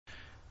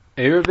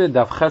Erevin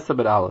Daf Chesed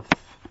Bet Aleph.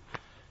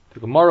 The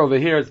Gemara over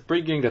here is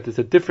bringing that there's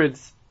a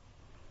difference,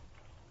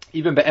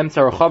 even by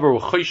Emtzar Rechava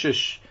or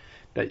Choishish,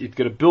 that it's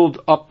going to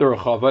build up the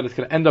Rechava, and it's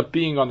going to end up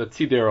being on the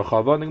Tzidei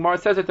Rechava. And the Gemara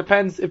says it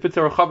depends if it's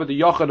a Rechava the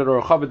Yochid or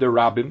a Rechava the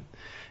Rabbim.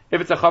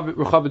 If it's a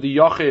Rechava the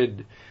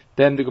Yochid,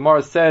 then the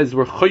Gemara says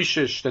we're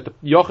Choishish, that the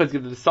Yochid is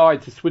going to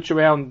decide to switch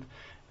around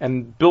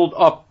and build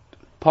up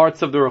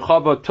parts of the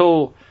Rechava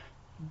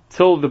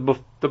till the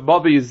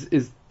Babi is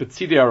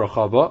B'Tzidei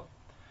Rechava.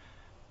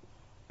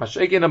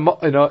 Masha'ik in a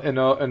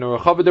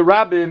Rechava the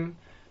Rabbim,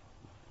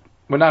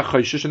 we're not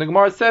Choishish. And the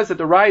Gemara says that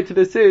the right to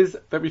this is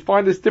that we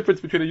find this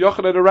difference between a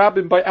Yochid and a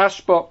Rabbim by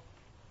Ashba.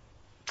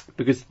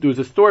 Because there was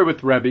a story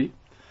with Rebbe,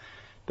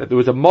 that there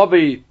was a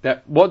Mavi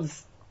that one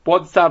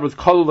side was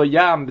Kol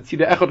Yam, but see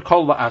the Echad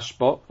Kol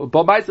Ashba.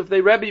 But if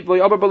they Rebbe,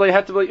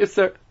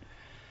 Isser.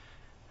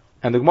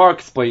 And the Gemara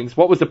explains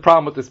what was the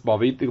problem with this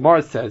Mavi. The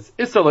Gemara says,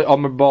 Isser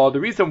Amr Ba, the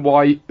reason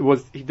why he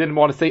didn't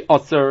want to say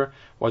Asser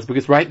was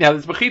because right now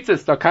there's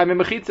Mechitzis, there are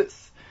Kaimim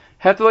Mechitzis.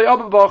 He was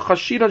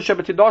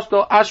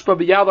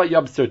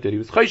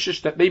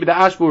chayshish that maybe the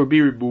ashba would be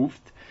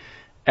removed,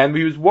 and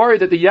he was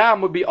worried that the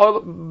yam would be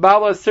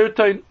bala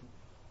certain.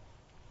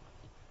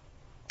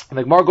 And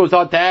the Gemara goes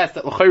on to ask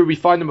that we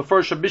find in the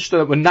first Mishnah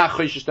that we're not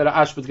chayshish that the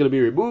ashba is going to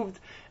be removed.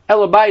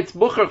 Elabayit's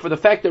bucher for the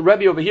fact that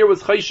Rebbe over here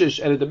was chayshish,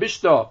 and in the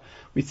Mishnah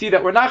we see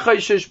that we're not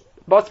chayshish.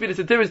 Must be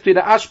the difference between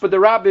the ashba the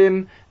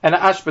Rabbim and the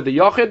ashba the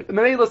Yochid. And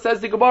Meila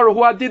says the Gemara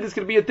who did is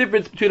going to be a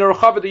difference between a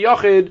Rechava the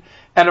Yochid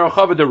and a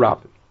Rechava the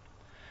Rabbim.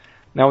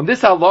 Now, in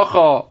this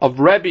halacha of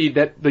Rebbe,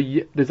 that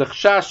there's a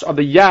chash of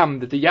the yam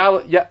that the yam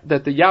is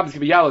going to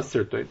be yalas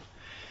certain,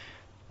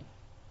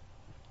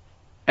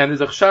 and there's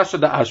a chash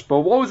of the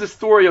ashba. What was the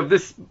story of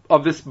this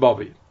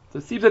babi? So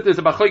it seems that there's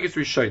a machlekes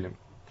rishonim.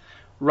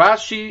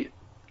 Rashi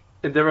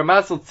in the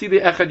Ramasel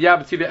tzidei echad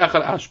yam tzidei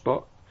echad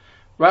ashba.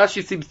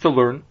 Rashi seems to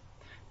learn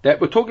that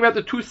we're talking about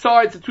the two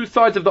sides of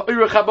the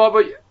Urech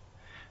HaBabi.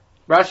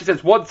 Rashi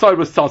says one side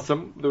was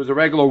sasam, there was a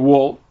regular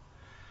wall.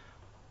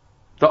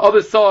 The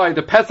other side,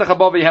 the Pesach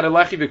HaBavi, had a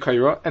Lechi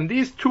V'Kaira, and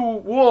these two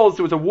walls,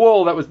 there was a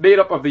wall that was made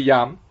up of the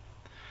Yam.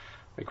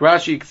 Like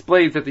Rashi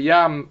explains that the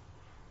Yam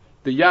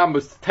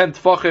was 10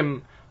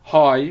 Tfachim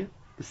high,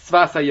 the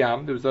Svas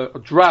HaYam, there was a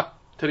drop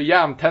to the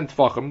Yam 10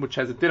 Tfachim, which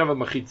has a din of a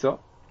Mechitza,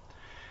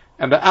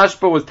 and the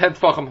Ashba was 10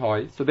 Tfachim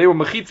high, so they were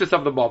Mechitzas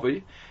of the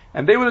Bavi,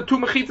 and they were the two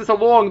Mechitzas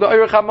along the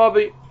Urech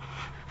HaBavi.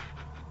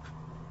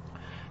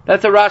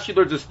 That's how Rashi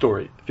learns the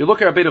story. If you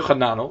look at Rabbeinu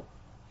Chananel,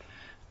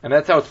 and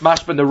that's how it's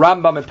mashba in the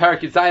Rambam and Parak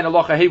Zayin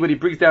Alocha Hey when he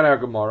brings down our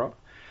Gemara.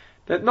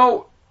 That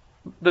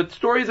the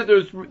story is that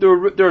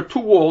there are two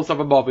walls of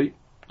a Bavi,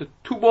 the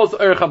two walls of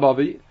Urech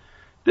HaBavi.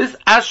 This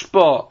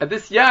Ashba and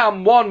this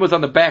Yam, one was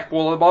on the back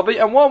wall of the Bavi,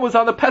 and one was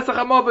on the Pesach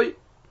HaBavi.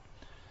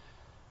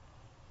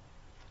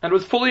 And it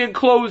was fully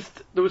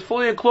enclosed. It was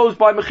fully enclosed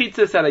by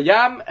Mechitzis and a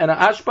Yam and an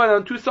Ashba, and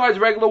on two sides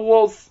regular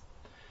walls.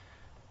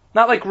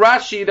 Not like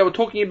Rashi that we're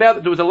talking about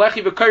that there was a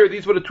Lechi V'Kair.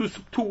 These were the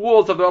two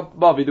walls of the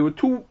Bavi. There were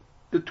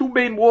the two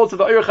main walls of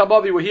the Urech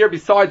HaBavi were here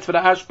besides for the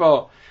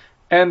Ashba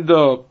and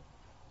the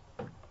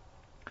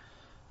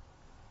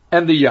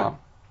Yam.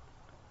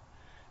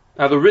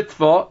 Now the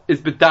Ritva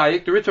is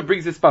B'dayik. The Ritva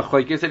brings this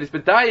B'chleikis, and it's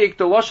B'dayik.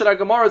 The Lashon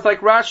HaGemara is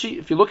like Rashi.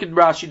 If you look at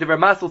Rashi, the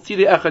Ramasel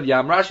Tzidei Echad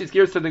Yam. Rashi's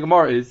gears to the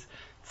Gemara is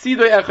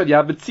Tzidei Echad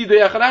Yam, but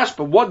Tzidei Echad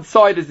Ashba. One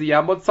side is the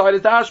Yam, one side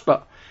is the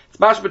Ashba. It's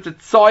mashma to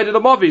the side of the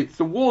Mavi. It's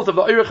the walls of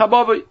the Urech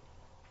HaBavi.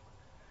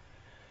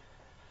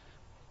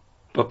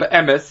 But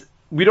Be'emes,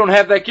 we don't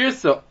have that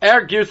girsa.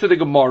 Our girsa, the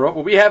Gemara,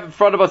 what we have in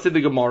front of us in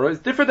the Gemara, is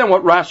different than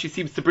what Rashi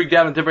seems to bring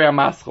down in Divrei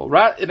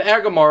HaMaschal. In our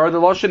Gemara, the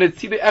Lashon is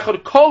Tzidei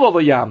Echad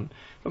Kol Yam.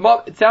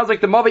 It sounds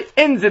like the Mavi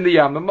ends in the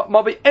Yam. The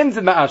Mavi ends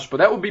in the Ashba.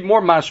 That would be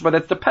more mashba.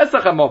 That's the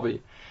Pesach HaMavi.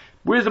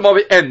 Where does the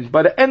Mavi end?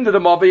 By the end of the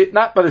Mavi,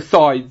 not by the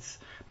sides.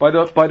 By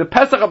the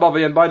Pesach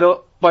HaMavi and by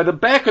the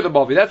back of the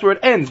Mavi. That's where it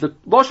ends. The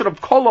Lashon of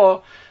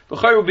Kola, the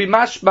Chay would be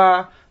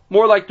mashba,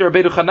 more like the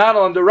Rabbeinu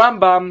Chananel and the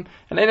Rambam,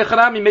 and in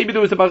Chanami, maybe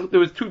there was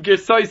two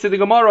girsais in the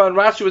Gemara, and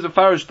Rashi was a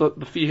farish the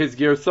fi his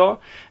girsa,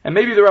 and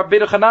maybe the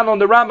Rabbeinu Chananel and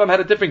the Rambam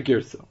had a different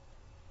girsa.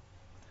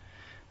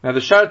 Now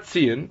the Shar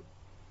Tzion,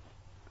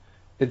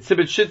 in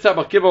Sibit Shitzah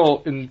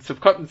B'Kibol, in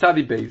Sivkot and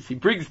Tzadi Beis, he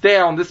brings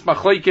down this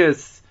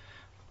machlekes,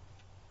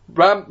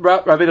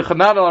 Rabbeinu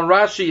Chananel and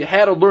Rashi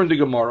had to learn the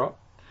Gemara,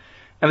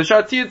 and the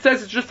Shar Tzion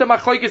says it's just a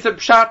machlekes of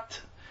Pshat.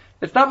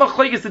 It's not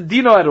machlekes of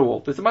Dino at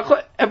all. It's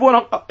a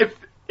everyone,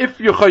 if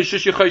you're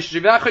chayshish, you're chayshish.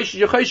 If you're not chayshish,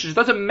 you're chayshish. It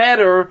doesn't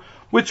matter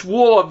which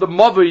wall of the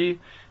Mavi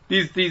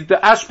the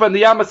Ashba and the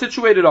Yam are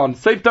situated on.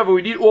 Same time,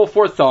 we need all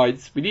four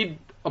sides. We need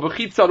a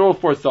Bechitza on all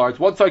four sides.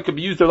 One side could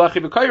be used as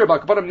Lechi V'Kair,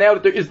 but now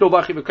that there is no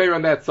Lechi V'Kair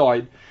on that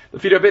side, the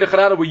Fidei Rabbeinu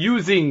Chananel were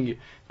using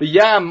the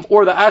Yam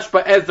or the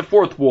Ashba as the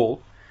fourth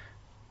wall,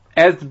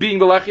 as being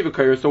the Lechi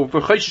V'Kair. So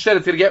for chayshish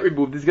it's going to get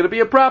removed, there's going to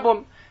be a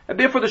problem. And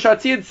therefore the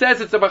Shatzian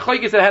says it's a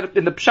machlekes that had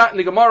in the Pshat in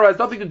the Gemara, has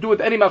nothing to do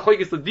with any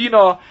machlekes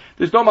Ladina.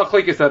 There's no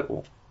machlekes at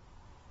all.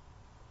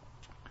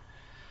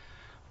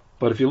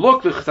 But if you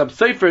look, the Chasam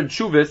Sofer in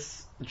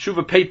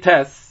Tshuva Pei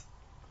Tes,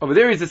 over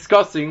there he's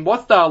discussing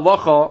what's the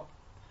halacha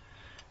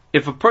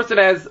if a person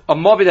has a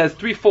mavi that has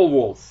 3 full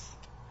walls,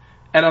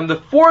 and on the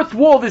 4th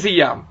wall there's a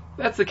yam.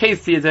 That's the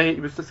case. He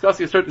was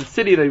discussing a certain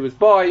city that he was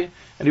by,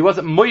 and he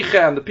wasn't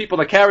moicha, and the people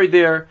that carried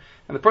there,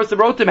 and the person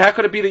wrote to him, how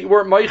could it be that you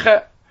weren't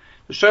moicha?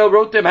 The Shail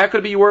wrote to him, how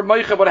could it be you weren't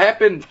moicha? What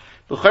happened?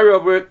 The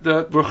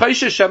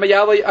Rechayshah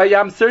Shemayali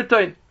Ayam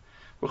Sertain.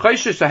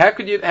 Rechayshah, so how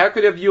could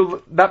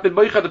you not been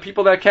moicha the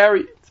people that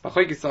carry? It's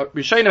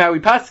Rishayim how we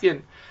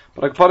paskin,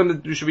 but like for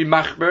him you should be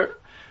machber,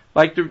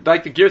 like the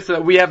girsa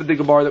that we have in the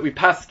Gemara that we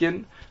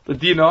paskin the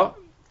dina.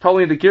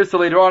 Probably in the girsa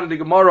later on in the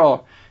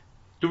Gemara.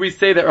 Do we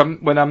say that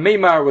when a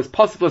meimar was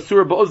possible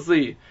surah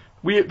ba'uzli,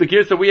 the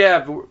girsa we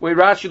have, where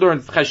Rashi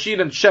learns chashin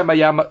and shema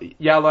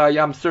yala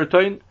yam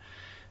sertain,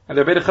 and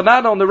the Rebbe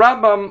Chanana on the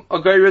Rambam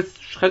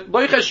agayris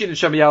loy chashin and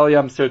shema yala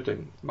yam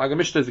sertain. Maggid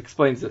Mishnah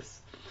explains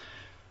this.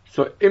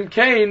 So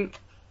imkain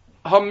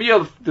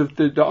hamil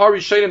the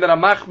Ari Shainim that are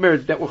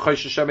machmir that were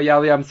chashin shema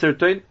yala yam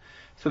sertain.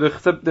 So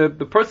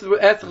the person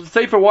would ask the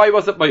Sefer why he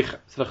wasn't meicha.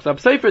 So the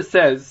Sefer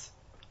says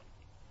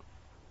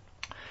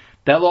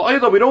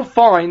that we don't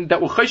find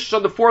that we're chayshish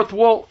on the 4th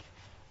wall.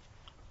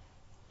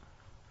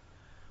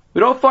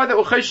 We don't find that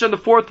we're chayshish on the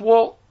 4th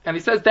wall. And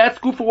he says that's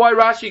good for why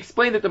Rashi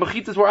explained that the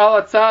mechitzas were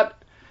al atzad.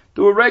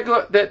 There were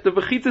that the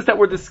mechitzas that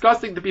we're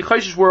discussing to be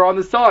chayshish were on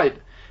the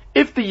side.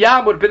 If the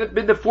yam would have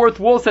been the 4th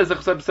wall, says the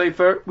Chasam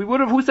Sefer, we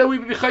would have, who said we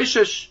would be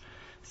chayshish?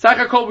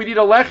 Sachakol, we need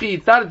a lechi.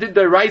 It's not a did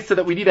deraisa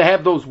that we need to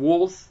have those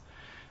walls.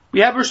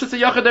 We have Rosh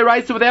Hashanah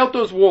deraisa without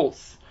those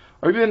walls.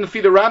 Or even in the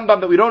Fida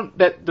Rambam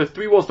that the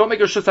 3 walls don't make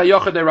a Rosh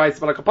Hashanah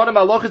deraisa. But like upon him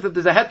halach is that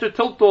there's a heter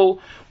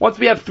tiltul. Once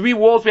we have 3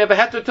 walls, we have a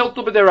heter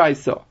tiltul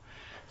b'deraisa.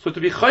 So to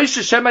be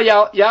chayshish shema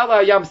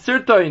yala yam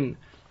sirtain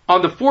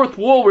on the 4th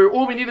wall where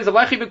all we need is a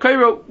lechi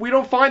v'kairo, we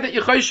don't find that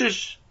you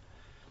chayshish.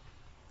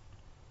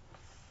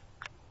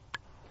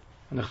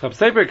 And the Chasam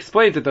Sefer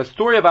explains that the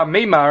story about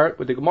Meimar,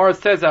 where the Gemara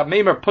says that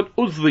Meimar put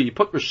uzli,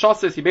 put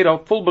rishasas, he made a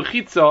full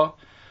bechitza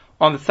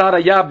on the side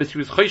of Yabis, he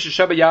was chayshish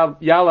shema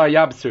yala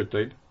yam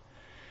sirtain.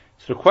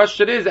 So the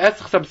question is,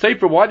 ask Chasam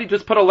Sefer, why did he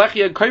just put a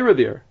lechi and kaira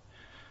there?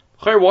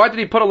 Why did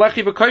he put a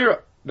lechi v'kaira?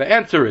 The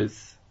answer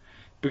is,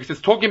 because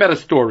it's talking about a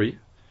story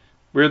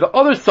where the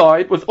other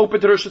side was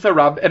open to Rosh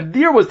Hashanah, and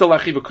there was the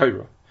lechi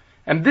v'kaira.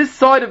 And this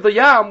side of the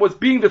yam was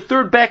being the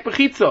 3rd back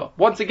bechitza.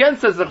 Once again,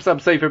 says the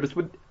Chasam Sefer,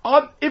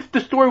 if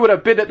the story would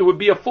have been that there would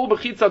be a full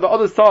bechitza on the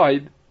other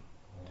side,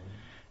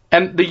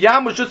 and the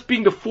yam was just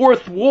being the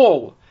 4th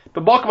wall,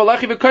 the balk of a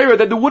lechi v'kaira,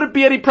 then there wouldn't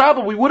be any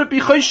problem. We wouldn't be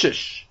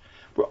chayshish.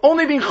 We're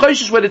only being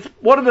chayshish when it's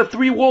one of the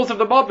 3 walls of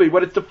the mavi.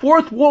 When it's the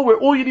 4th wall where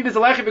all you need is a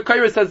lechi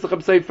v'kaira, says the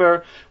Chasam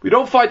Sefer, we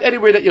don't find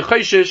anywhere that you're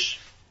chayshish.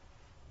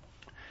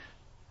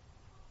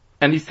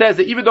 And he says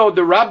that even though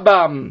the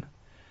Rambam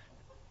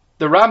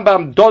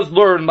does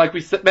learn, like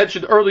we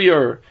mentioned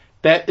earlier,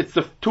 that it's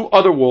the 2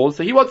 other walls.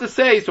 So he wants to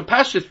say, so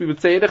Pashtus we would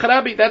say, the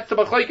Charabi, that's the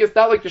Machlokes,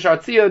 not like the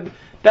Shartziyad,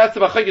 that's the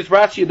Machlokes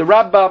Rashi and the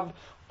Rambam.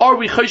 Are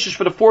we chayshish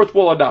for the 4th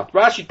wall or not?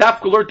 Rashi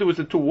Dafka learned it was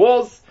the 2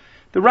 walls.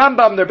 The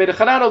Rambam, the Rebbe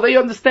Chananel, they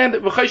understand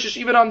that we're chayshish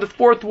even on the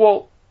 4th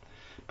wall.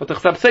 But the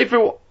Chasam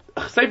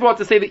Sefer wants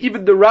to say that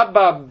even the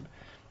Rambam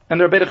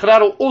and the Rebbe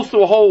Chananel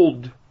also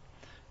hold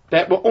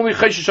that we're only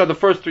chayshish on the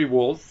first 3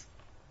 walls.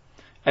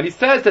 And he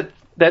says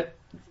that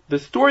the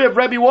story of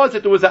Rebbe was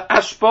that there was an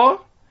ashpa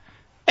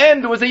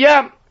and there was a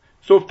yam.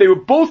 So if they were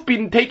both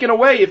being taken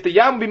away, if the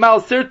yam would be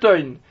mal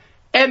sirtain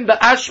and the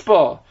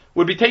ashpa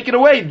would be taken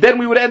away, then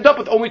we would end up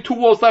with only 2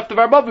 walls left of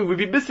our mavi. We'd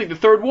be missing the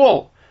 3rd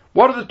wall.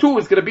 One of the 2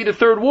 is going to be the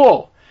 3rd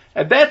wall.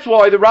 And that's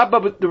why the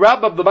Rambam, the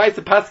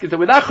Maisa Paskins, that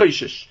we're not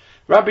chayshish.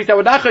 Rabbi said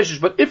we're not chayshish,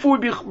 but if it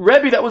would be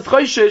Rebbe that was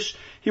chayshish,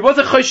 he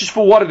wasn't chayshish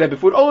for one of them.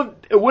 If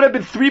it would have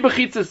been 3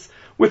 bechitzas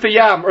with a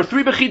yam, or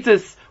 3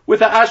 bechitzas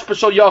with an ashpa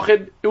shal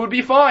yachid, it would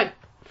be fine.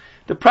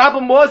 The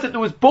problem was that there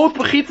was both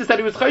bechitzas that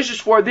he was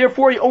chayshish for, and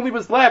therefore he only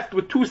was left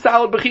with 2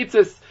 solid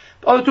bechitzas.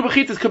 The other 2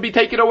 bechitzas could be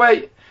taken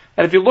away.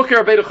 And if you look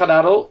at Rabbeinu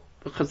Chananel,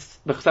 the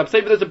Chasam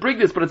Sefer doesn't bring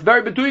this, but it's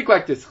very beduik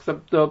like this. The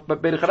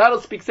Rabbeinu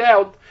Chananel speaks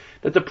out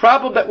that the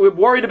problem that we're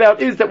worried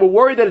about is that we're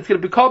worried that it's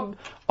going to become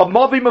a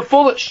mavi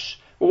mefulish.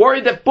 We're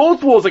worried that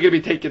both walls are going to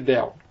be taken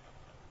down.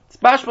 It's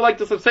mashma like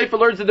the Chasam Sefer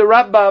learns in the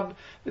Rambam,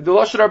 in the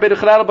Lashon Rabbeinu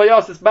Chananel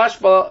Bayos. It's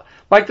mashma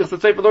like the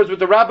Chasam Sefer learns with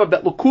the Rambam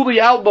that l'kuli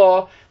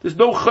alba, there's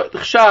no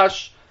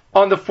chashash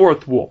on the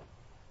 4th wall.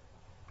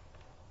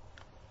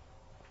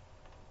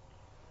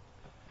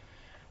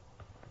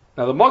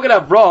 Now the Magen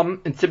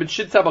Avram in Siman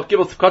Shin Samach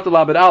Gimel Sefkat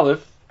Lamed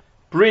Aleph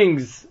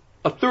brings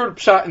a 3rd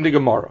pshat in the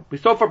Gemara. We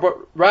saw for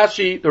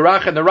Rashi, the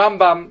Rach, and the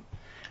Rambam.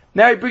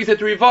 Now he brings it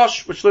to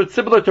Rivash, which looks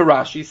similar to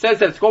Rashi. He says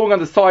that it's going on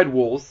the side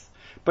walls,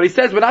 but he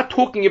says we're not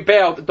talking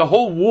about that the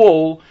whole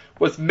wall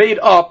was made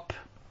up.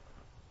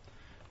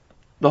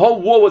 The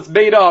whole wall was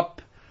made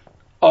up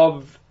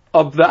of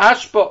the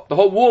ashpa. The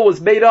whole wall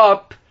was made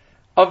up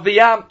of the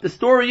yam. The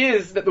story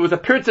is that there was a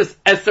pirtzas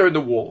eser in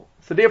the wall,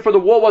 so therefore the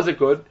wall wasn't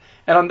good.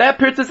 And on that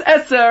pirtzas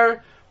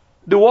eser,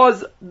 there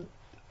was an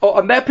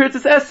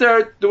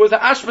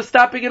ashva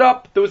stopping it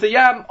up. There was a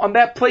yam on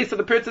that place of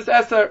the pirtzas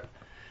eser.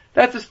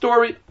 That's the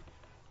story.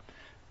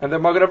 And the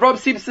Magen Avram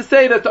seems to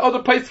say that the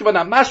other places were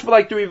not mashma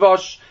like the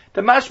Rivash,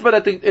 the mashma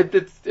that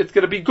it's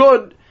going to be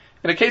good.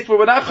 In a case where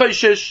we're not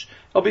chayshish,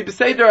 it'll be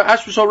beseder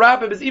ashvishal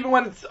rabbim, is even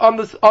when it's on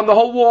the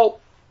whole wall.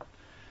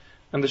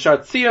 And the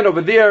Shatzion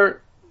over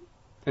there,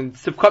 and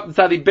Sivkat and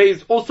Tzadi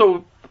Beis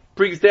also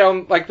brings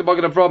down, like the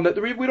Magen Avram,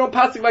 that we don't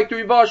pass it like the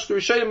Rivash, the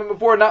Rishayim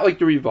before, not like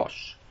the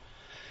Rivash.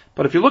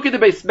 But if you look at the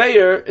Beis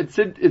Meir, it's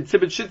in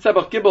Sivit Shit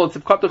Sabach Gibel, it's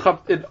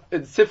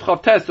in Sif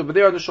Chav Tes, over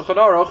there on the Shulchan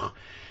Aruch,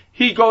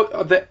 he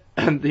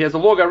has a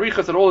log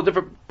arichas and all the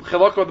different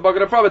chilakot of the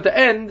Magen Avram. At the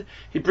end,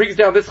 he brings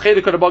down this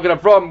chelik of the Magen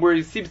Avram, where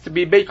he seems to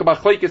be making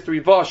machlekes the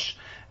Rivash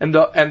and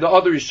the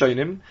other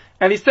Rishonim,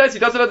 and he says he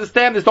doesn't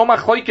understand. There's no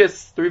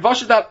machlekes. The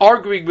Rivash is not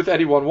arguing with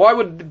anyone. Why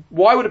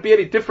would it be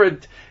any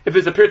different if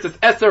there's a pirtzas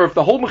eser, if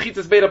the whole mechitza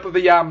is made up of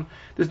the yam?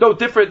 There's no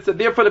difference, and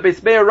therefore the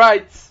Beis Meir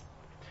writes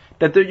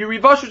that the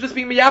Rivash was just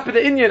being miyap of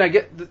the Inyan. I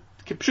get the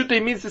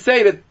Kipshuta means to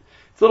say that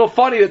it's a little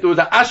funny that there was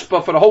an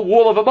ashpa for the whole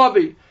wall of a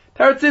mavi.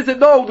 Teretz says that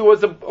no, there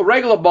was a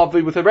regular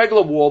mavi with a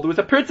regular wall. There was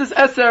a pirtzas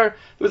eser. There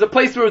was a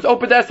place where it was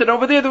open eser, and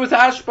over there was an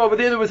ashpa. Over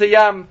there was a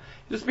yam.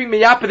 Just being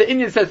miyap of the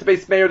Inyan, says the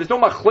Beis Meir. There's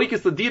no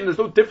machlekes l'din. There's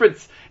no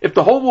difference if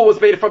the whole wall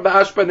was made from the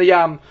ashpa and the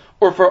yam,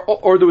 or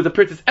there was a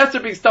pirtzas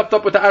eser being stuffed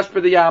up with the ashpa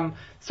and the yam.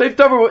 So if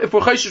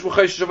we're chayshish, we're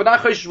chayshish. If we're not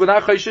chayshish, we're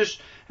not chayshish.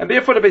 And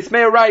therefore the Beis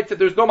Meir writes that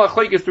there's no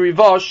machlekes to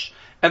Rivash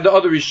and the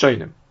other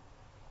Rishonim.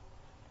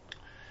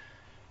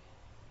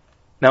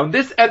 Now in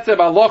this etzem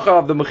halacha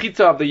of the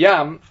mechitza of the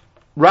yam,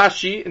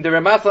 Rashi in the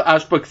Ramasal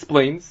Ashba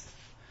explains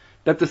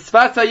that the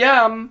Sfas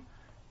Hayam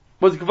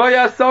was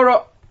Gvaya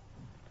Asara,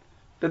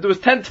 that there was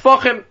 10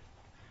 tfachim.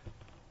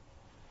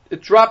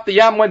 It dropped, the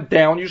yam went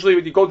down. Usually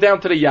you go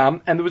down to the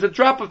yam, and there was a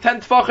drop of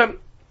 10 tfachim.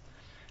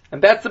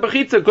 And that's the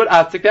mechitza, good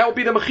atzik. That will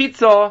be the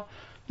mechitza.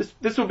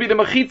 This will be the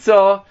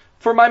mechitza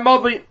for my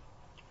mother.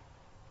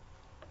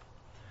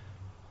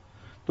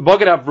 The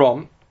Magen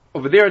Avram,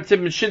 over there in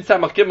Simon Shin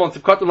Samach Gimel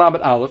and Sivkat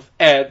Lamed Aleph,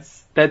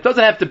 adds that it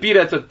doesn't have to be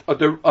that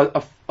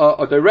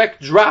a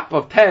direct drop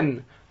of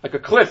 10, like a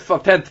cliff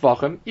of 10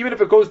 tvachim. Even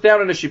if it goes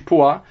down in a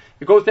shipua,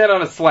 it goes down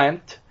on a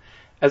slant.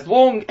 As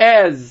long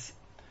as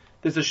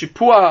there's a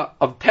shipua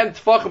of 10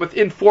 tvachim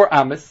within 4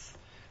 amis,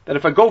 that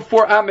if I go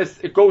 4 amis,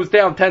 it goes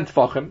down 10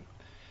 tvachim.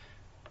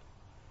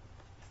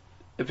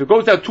 If it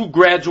goes down too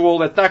gradual,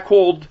 that's not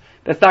called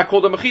a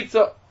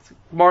mechitza.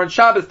 Gemara and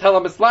Shabbos tell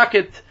him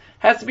mislakit.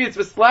 Has to be it's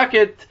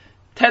mislakit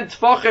 10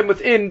 tfachim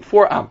within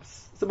 4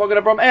 ams. So Magen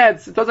Avram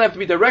adds, it doesn't have to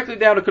be directly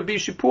down, it could be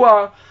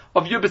shipua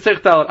of Yud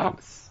B'Seich Dalet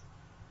ams.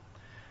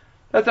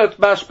 That's how it's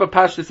mashpa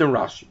pashtis in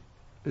Rashi.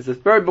 This is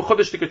very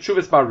mechudesh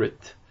tikachuvas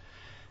marit.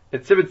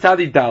 It's Sivit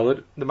Tzadi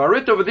Dalet. The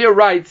marit over there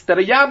writes that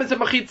a yam is a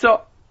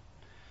mechitza.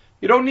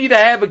 You don't need to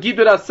have a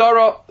gibur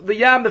asara. The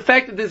yam, the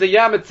fact that there's a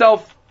yam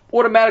itself,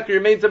 automatically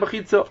remains a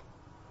mechitza.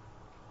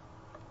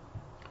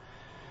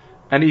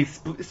 And he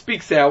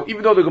speaks out,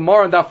 even though the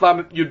Gemara on Daf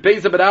Lam Yud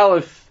Beis Amud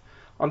Aleph,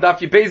 on Daf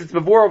Yud Beis, it's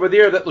before over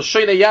there that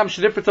L'shoina Yam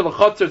Shedifrit to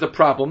L'chotzer is a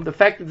problem. The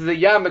fact that there's a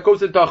Yam that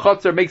goes into a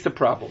Chotzer makes a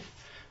problem.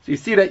 So you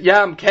see that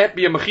Yam can't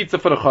be a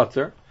Mechitza for the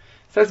Chotzer.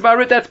 Says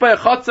Marit, that's by a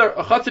Chotzer.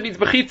 A Chotzer needs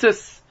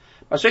Mechitzas.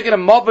 Mashiach and a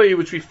Mavi,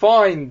 which we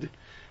find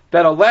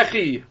that a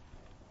Lechi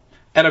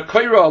and a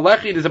Koira, a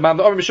Lechi, there's a man,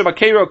 Mishum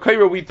HaKeira, a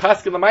Koira, we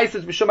pass in the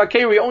Maises, Mishum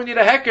HaKeira, we only need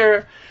a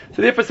Heker.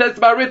 So therefore says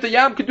Marit, the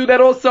Yam could do that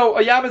also.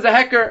 A Yam is a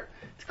Heker.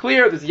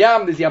 Clear, there's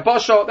yam, there's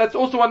yabasha, that's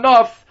also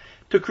enough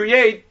to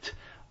create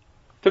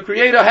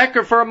a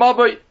hecker for a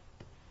mabai.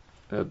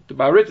 The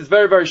Marit is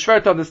very, very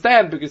shver to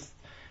understand, because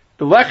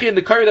the lechi and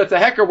the curry that's a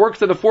hecker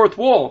works in the 4th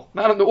wall,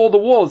 not on all the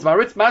walls.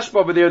 Marit's mashma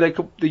over there,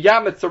 the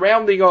yam that's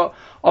surrounding a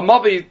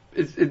mabai,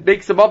 it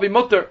makes a mabai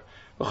mutter.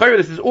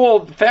 This is all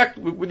the fact,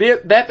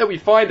 that we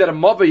find that a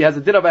mabai has a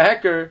din of a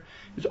hecker,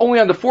 is only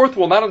on the 4th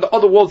wall, not on the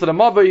other walls of the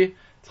mabai.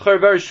 It's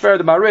very shver,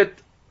 the Marit,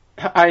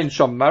 ayin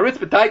sham. Marit's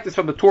betayt is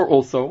from the Torah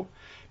also.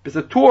 Because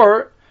the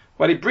Torah,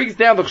 when he brings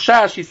down the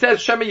Chash, he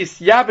says, Shema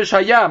Yisyavish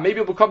Hayam, maybe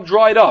it will become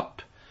dried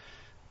up.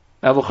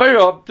 Now,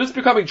 L'chayra, just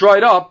becoming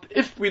dried up,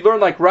 if we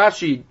learn like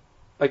Rashi,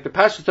 like the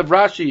Pashas of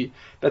Rashi,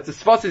 that the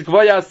Sfas is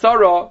Gvaya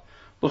Asara,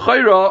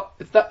 L'chayra,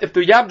 if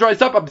the Yam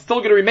dries up, I'm still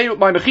going to remain with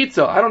my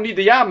Mechitza. I don't need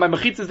the Yam, my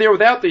Mechitza is there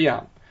without the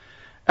Yam.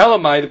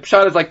 Elamai, the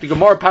Pshat is like the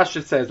Gemara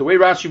Pashas says, the way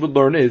Rashi would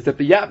learn is that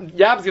the Yam is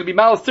going to be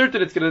malas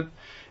certain,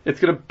 it's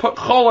going to put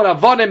chol on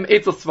avonim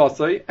etzel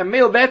svasai, and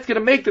male that's going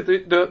to make that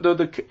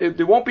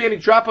there won't be any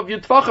drop of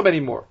yud tvachim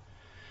anymore.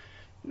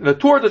 The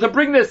Torah doesn't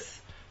bring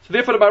this, so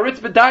therefore the Maritz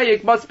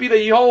B'dayik must be that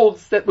he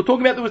holds that we're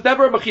talking about there was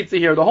never a mechitza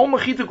here. The whole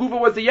mechitza kuva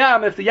was the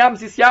yam. If the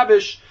yam's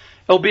yisyavish,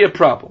 it'll be a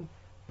problem.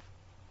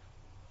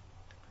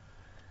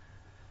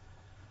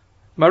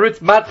 Maritz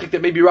Matrik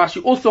that maybe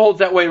Rashi also holds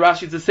that way.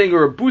 Rashi is saying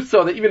or a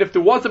busa that even if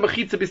there was a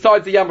mechitza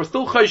besides the yam, we're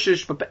still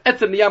chayshish, but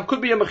be'etzem the yam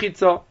could be a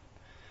mechitza.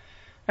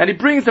 And he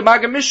brings the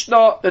Maggid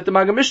Mishnah, that the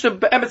Maggid Mishnah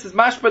be'emes is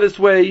mashpa this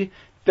way,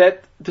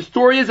 that the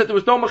story is that there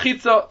was no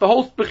mechitza, the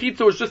whole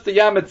mechitza was just the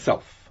yam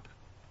itself.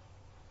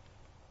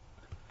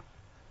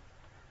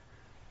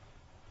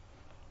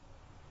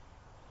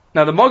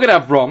 Now the Maggid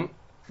Avram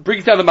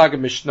brings down the Maggid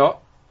Mishnah,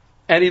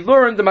 And he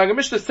learned, the Magen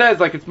Mishnah says,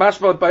 like it's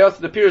mashma by us,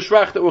 the Pirush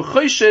Rach, that we're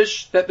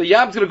choishish, that the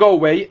yam's going to go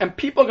away, and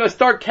people are going to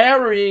start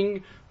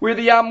carrying where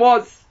the yam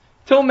was.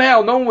 Till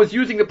now, no one was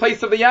using the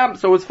place of the yam,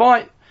 so it's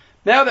fine.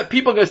 Now that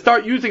people are going to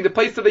start using the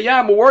place of the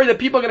yam, we're worried that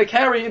people are going to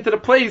carry into the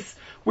place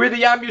where the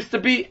yam used to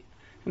be.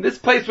 In this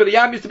place where the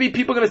yam used to be,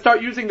 people are going to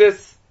start using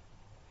this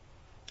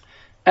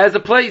as a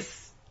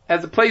place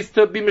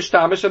to be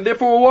mishtamish, and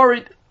therefore we're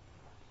worried.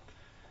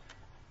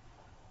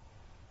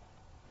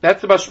 That's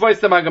the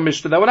Mashvois the Magen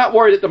Mishnah. That we're not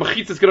worried that the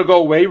mechitza is going to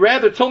go away.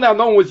 Rather, till now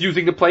no one was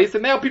using the place,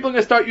 and now people are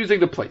going to start using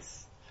the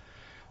place.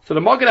 So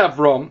the Magen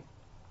Avram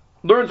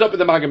learns up in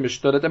the Magen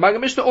Mishnah that the Magen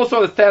Mishnah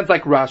also understands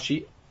like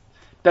Rashi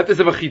that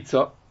there's a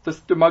mechitza.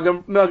 The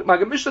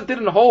Magen Mishnah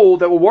didn't hold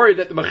that we're worried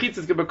that the mechitza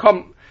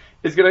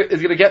is going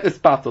to get this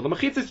battle. The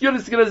mechitza's yud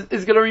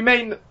is going to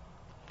remain,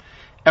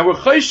 and we're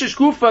choishish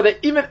gufa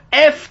that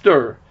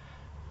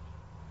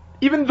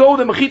even though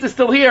the mechitza is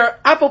still here,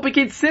 Apple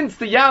became since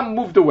the yam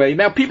moved away.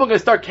 Now people are going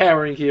to start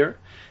carrying here.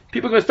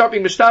 People are going to start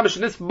being mishtamish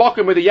in this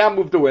mokum where the yam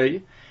moved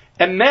away.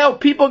 And now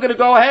people are going to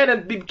go ahead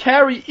and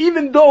carry,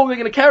 even though they're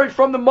going to carry it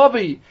from the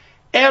mavi,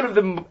 out of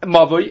the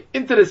mavi,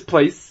 into this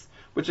place,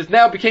 which is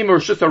now became a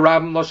Rosh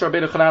Hashanah, Moshe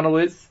Rabbeinu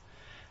Chananel is.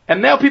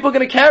 And now people are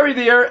going to carry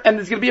there, and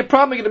there's going to be a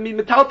problem, they're going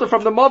to be metalta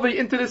from the mavi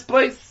into this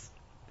place.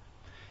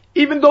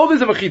 Even though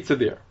there's a mechitza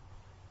there.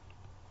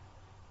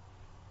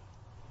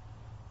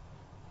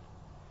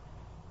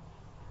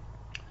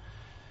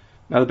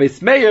 Now the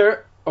Beis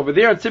Meir, over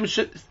there in Simon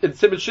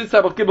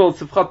Shinsabach Gibel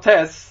Sifchat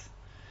Tes,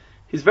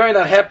 he's very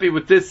not happy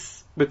with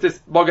this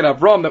Magen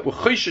Avram, that we're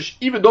choishish,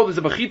 even though there's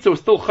a mechitza, we're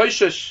still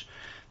choishish,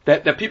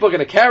 that people are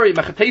going to carry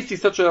machatesi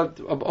such a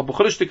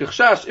b'chodesh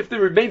chashash. If there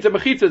remains a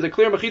mechitza, is a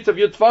clear mechitza of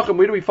yud tvachim,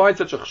 where do we find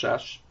such a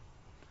chashash?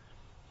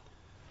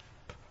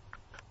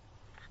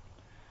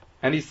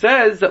 And he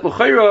says that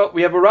l'chayra,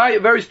 we have a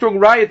very strong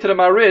raya to the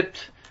Marit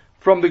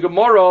from the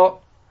Gemara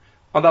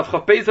on the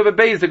Avchaf Beis of a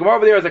Beis. The Gemara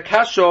over there is a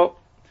kasha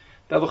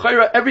that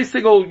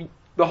l'chayra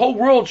the whole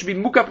world should be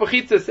mukaf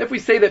mechitzas. If we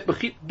say that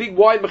big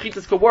wide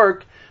mechitzas can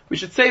work, we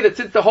should say that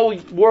since the whole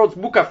world's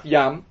mukaf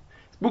yam,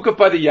 it's mukaf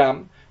by the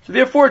yam, so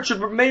therefore it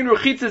should remain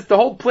mechitzas. The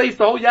whole place,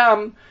 the whole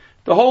yam,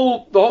 the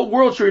whole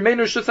world should remain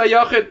Rosh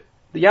Hashanah.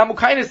 The yam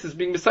ukainis is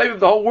being beside of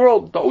the whole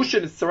world. The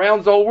ocean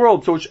surrounds the whole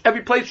world, so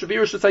every place should be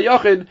Rosh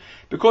Hashanah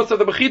because of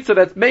the mechitzah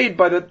that's made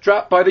by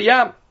the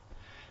yam.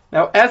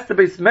 Now, as the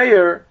Beis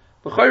Meir,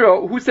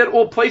 who said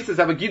all places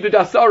have a gidud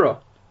asara?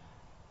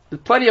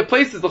 There's plenty of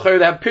places that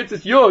have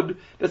Pirtzis Yud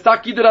that's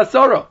not Gidud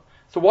Asara.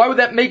 So why would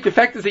that make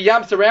effect as a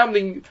yam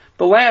surrounding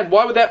the land?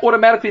 Why would that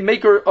automatically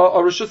make her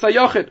a Rosh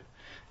Hashanah?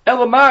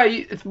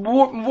 Elamai, it's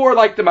more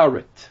like the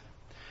Marit.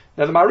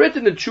 Now the Marit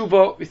in the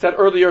Tshuva, we said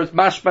earlier, is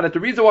mashman, that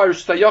the reason why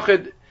Rosh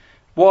Hashanah,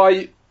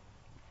 why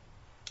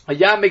a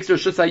yam makes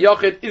Rosh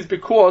Hashanah is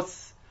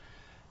because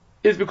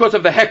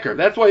of the heker.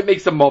 That's why it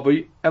makes a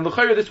mavi. And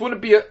l'chayr, this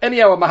wouldn't be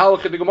anyhow a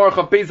mahalach in the Gemara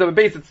Chav Beis of a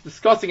Beis. It's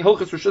discussing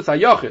Hilchos Rosh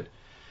Hashanah.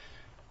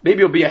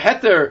 Maybe it'll be a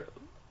heter.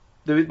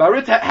 The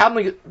Marit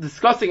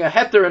discussing a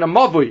heter and a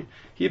mavui.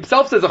 He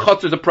himself says a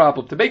chutz is a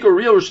problem. To make a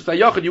real Rosh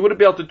Hashanah, you wouldn't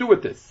be able to do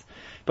with this.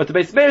 But the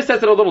Beis Meir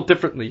says it a little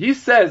differently. He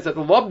says that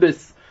the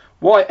Labbis,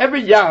 why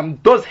every yam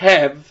does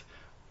have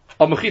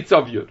a mechitza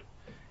of yud.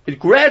 It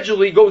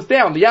gradually goes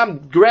down. The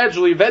yam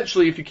gradually,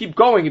 eventually, if you keep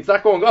going, it's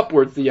not going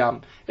upwards, the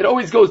yam. It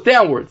always goes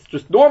downwards.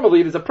 Just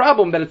normally, there's a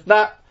problem that it's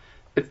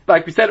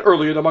like we said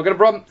earlier, the Magen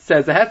Avraham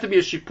says, it has to be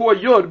a shipur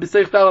yud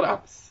b'seich dalad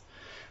amis.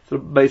 So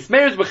Beis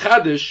Meir is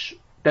b'chadish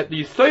that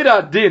the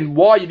Yisoida din,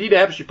 why you need to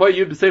have Shipay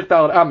Yud b'seich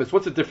dalad amis.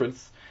 What's the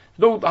difference?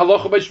 No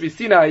halacha b'shvi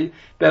Sinai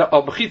that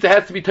a mechitza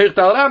has to be teich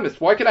dalad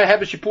amis. Why can I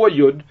have a Shipay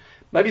Yud?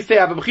 Let me say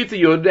I have a mechitza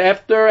Yud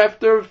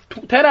after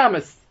 10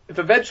 amis. If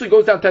it eventually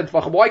goes down 10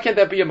 tefachim, why can't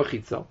that be a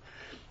mechitza?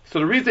 So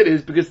the reason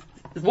is because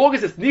as long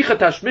as it's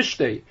nichatash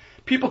mishtei,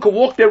 people can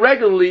walk there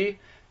regularly.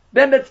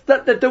 Then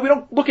that we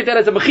don't look at that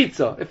as a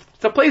mechitza. If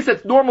it's a place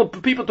that's normal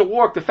for people to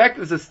walk, the fact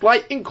that there's a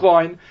slight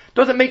incline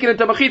doesn't make it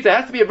into mechitza. It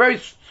has to be a very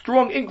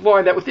strong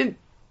incline that within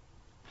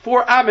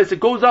 4 amis it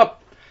goes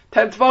up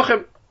 10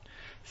 tvachim.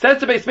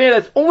 Says the Beis Meir,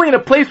 that's only in a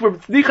place where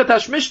it's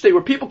nichatash mishtei,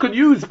 where people could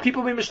use,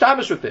 people be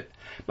mishtamish with it.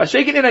 By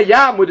shaking in a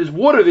yam where there's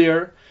water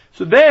there,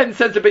 so then,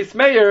 says the Beis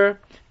Meir,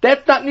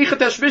 that's not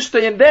nichatash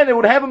mishtei, and then it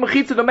would have a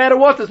mechitza no matter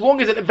what, as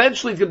long as it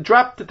eventually is going to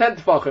drop to 10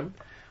 tvachim.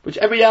 Which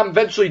every yam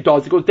eventually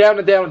does. It goes down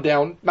and down and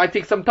down. It might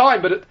take some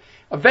time, but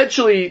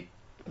eventually,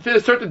 within a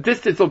certain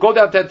distance, it'll go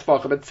down 10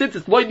 tefachim. And since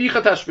it's loy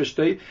nichatash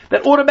mishtei,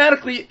 that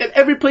automatically, at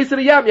every place in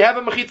the yam, you have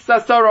a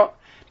mechitza asara.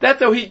 That's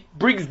how he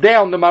brings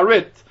down the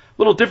Marit, a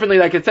little differently,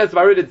 like it says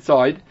Marit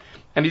inside.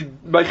 And he's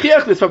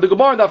meichiach this from the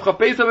Gemara and Avchaf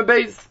Beis of a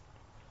Beis.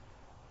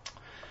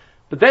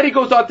 But then he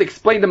goes on to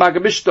explain the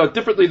Magen Mishnah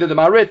differently than the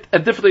Marit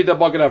and differently than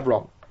the Magen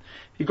Avraham.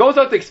 He goes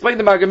on to explain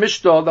the Magen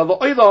Mishnah that the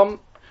Olam,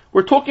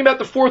 we're talking about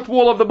the 4th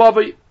wall of the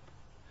Mavi.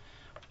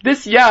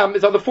 This yam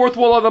is on the 4th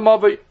wall of the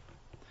Mavi.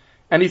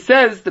 And he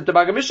says that the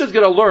Magen Mishnah is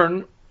going to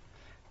learn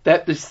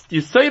that the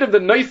side of the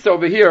Naisa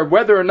over here,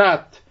 whether or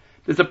not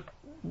there's the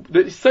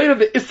side of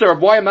the Isser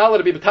of why I'm allowed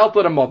to be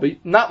Betalplat and Mavi,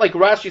 not like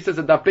Rashi says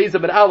that Daf Beis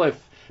of an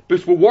Aleph,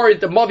 because we're worried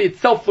the Mavi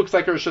itself looks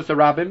like a Rosh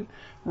Hashanah.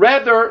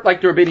 Rather,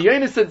 like the Rabbeinu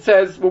Yonason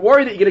says, we're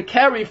worried that you're going to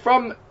carry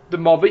from the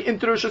Mavi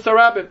into the Rosh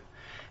Hashanah.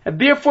 And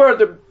therefore,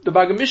 the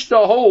Bag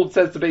Mishnah holds,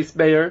 says the Beis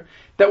Meir,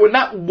 that we're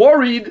not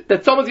worried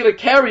that someone's going to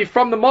carry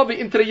from the Mavi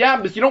into the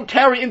Yam, because you don't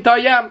carry into a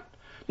Yam.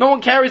 No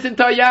one carries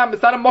into a Yam.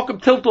 It's not a Mokum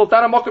Tiltul, it's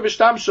not a Mokum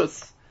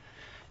Ishtamshus.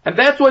 And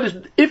that's what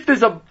if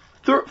there's a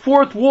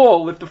fourth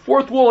wall, if the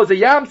fourth wall is a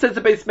Yam, says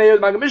the Beis Meir,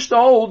 the Bag Mishnah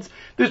holds,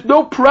 there's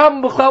no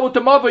problem with the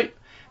Mavi.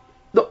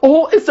 The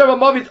whole Isser of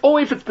a Mavi is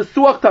only if it's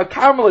Besuach to a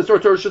Carmelist or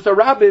to a Rosh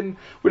Hashanah,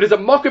 where there's a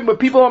Mokum where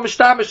people are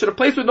Mishtamish, in a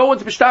place where no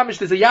one's Mishtamish,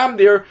 there's a Yam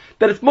there,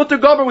 that it's Mutter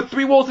Gomer with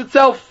 3 walls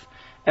itself.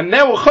 And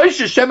now,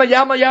 Shema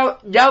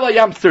Yala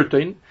Yam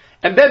Sirtain,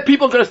 and then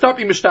people are going to start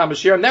being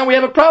Mishtamish here, and now we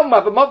have a problem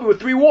of a Mavi with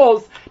 3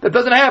 walls that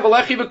doesn't have a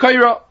Lechi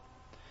V'Kaira.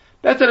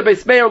 That's what the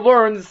Beis Meir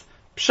learns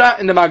Pshat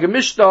in the Maggid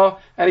Mishnah,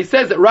 and he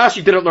says that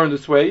Rashi didn't learn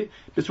this way.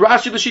 It's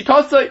Rashi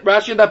l'shitase.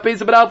 Rashi in that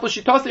base of Alf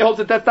l'shitase holds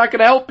that that's not going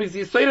to help, because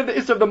the Yisrael of the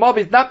Isser of the Mavi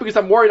is not because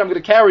I'm worried I'm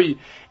going to carry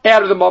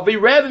out of the Mavi.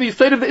 Rather, the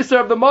Yisrael of the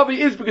Isser of the Mavi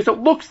is because it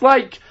looks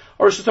like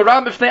or Rosh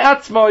Hashanah b'fnei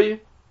atzmai.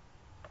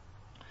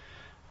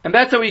 And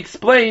that's how he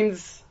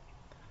explains.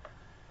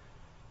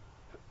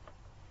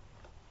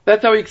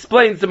 That's how he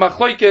explains the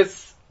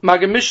Machlokes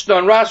Maggid Mishnah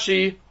and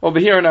Rashi over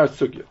here in our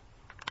sugya.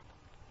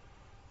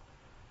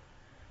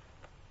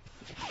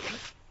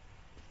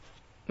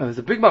 Now, there's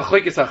a big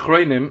Machlokes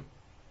Achronim.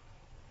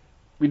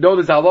 We know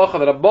there's a halacha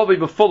that a Mavi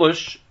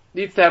b'fulish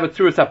needs to have a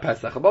Tzuras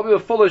HaPesach. A Mavi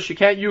b'fulish you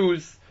can't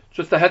use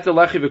just a Heter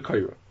Lechi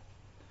V'Kaira.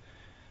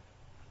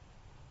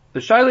 The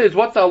shaila is,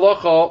 what's the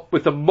halacha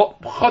with a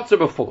Chotzer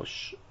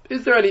b'fulish?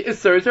 Is there any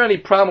Isser, is there any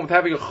problem with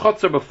having a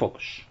Chotzer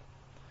b'fulish?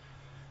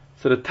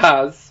 So the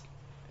Taz,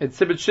 in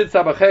Sibit Shit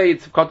Sabachei,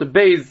 it's called the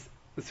Beis,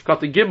 it's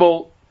called the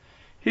Gimel,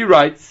 he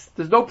writes,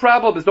 there's no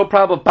problem with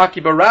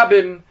Baki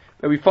Barabim,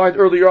 that we find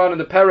earlier on in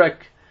the Perek,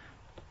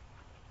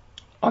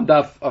 on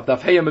Daf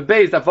Heyam and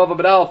Beis, Daf Vav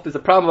and Alf, there's a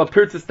problem of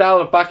Pirtzis Tal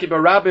of Baki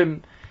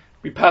Barabim.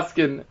 We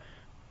paskin,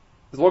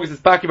 as long as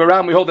it's Baki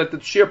Barabim, we hold that the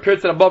sheer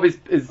Pirtzis and Amavi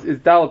is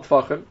Dalat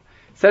Tvachim.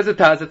 Says it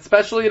has,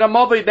 especially in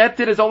Amavi, that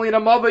din is only in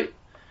Amavi.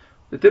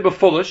 The din of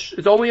Fulish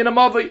is only in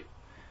Amavi.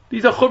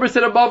 These are Chubris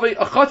in Amavi.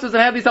 A Chutz doesn't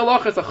have these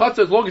halachas. A Chutz,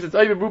 as long as it's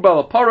Ayim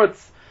Rubal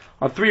Aparatz,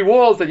 on 3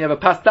 walls, and you have a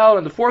pastel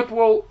on the 4th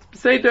wall,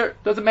 Seder,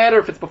 doesn't matter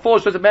if it's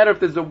Befulish, doesn't matter if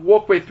there's a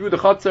walkway through the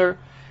Chutzner,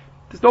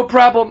 there's no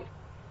problem.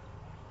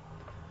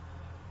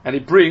 And he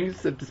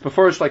brings, it's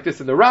Befurish like this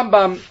in the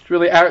Rambam, it's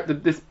really,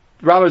 this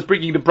Rambam is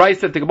bringing the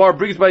Brisa that the Gemara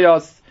brings by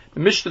us, the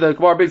Mishnah that the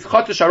Gemara brings,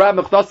 Chodesh Haram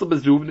Mechnasel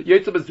Bezu,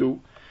 Yetzel Bezu,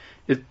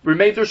 it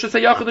remains Rosh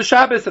Hashanah the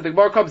Shabbos, and the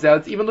Gemara comes out,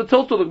 it's even the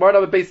Tiltul, the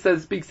Gemara Base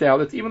says, speaks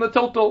out, it's even the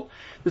Tiltul.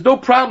 There's no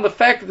problem, the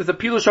fact that there's a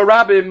Pilush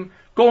Harabim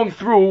going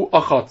through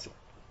a Chotzer.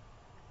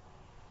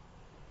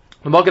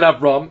 The Magen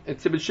Avram,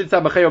 it's Sibit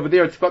Shitza Machei over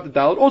there, it's got the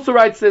Dalit, also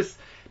writes this,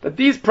 that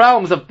these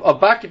problems of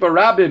Baki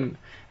Barabim,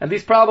 and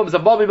these problems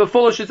of Mavi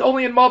b'fulish is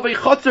only in Mavi.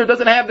 Chotzer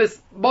doesn't have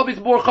this. Mavi's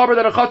more chaber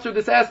than a Chotzer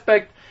this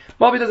aspect.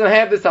 Mavi doesn't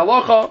have this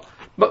halacha.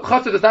 But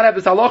Chotzer does not have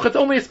this halacha. It's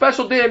only a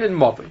special din in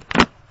Mavi.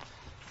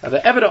 Now the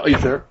Eved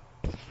Oizer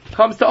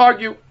comes to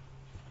argue,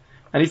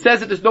 and he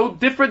says that there's no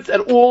difference at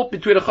all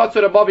between a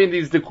Chotzer and a Mavi in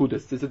these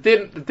dekudas. There's the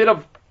din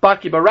of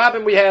Baki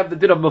Barabim we have, the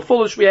din of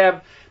b'fulish we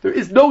have. There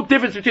is no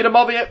difference between a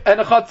Mavi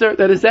and a Chotzer.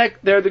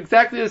 They're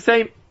exactly the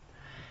same.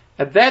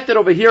 And that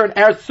over here in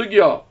our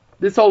sugya,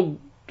 this whole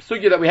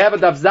sugya that we have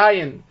in Daf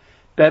Zayin,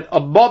 that a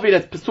Mavi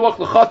that's Pesuach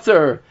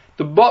l'Chotzer,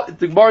 the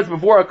Gemara is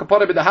before a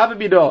Kapanah b'da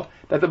Havamida,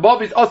 that the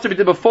Mavi is also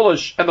b'da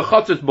b'fulish and the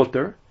Chotzer is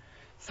mutter.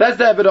 Says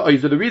the Eved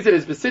Oizer, the reason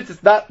is, since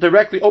it's not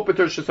directly open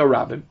to Rosh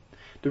Hashanah,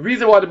 the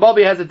reason why the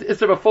Mavi has an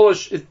Isser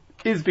b'fulish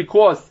is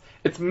because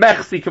it's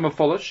Mechzik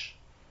b'fulish.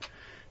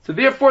 So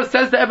therefore,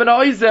 says the Eved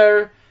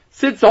Oizer,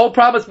 since the whole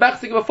problem is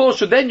Mechzik b'fulish,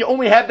 so then you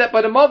only have that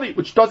by the Mavi,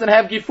 which doesn't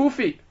have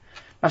Gifufi.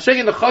 Masheg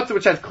in the Chotzer,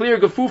 which has clear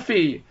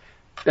Gifufi,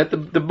 that the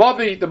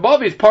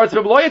Mavi is parts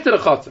of Loya to the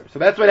Chotzer. So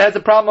that's why it has a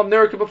problem of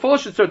Niruk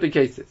b'fulish in certain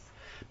cases.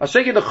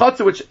 Masheg in the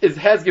Chotzer, which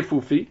has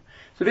Gifufi,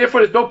 so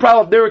therefore there's no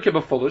problem of Niruk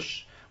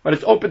b'fulish when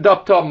it's opened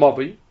up to a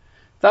Mavi.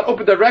 It's not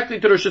open directly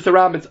to the Rosh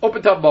Hashanah, it's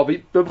open to a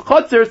Mavi. The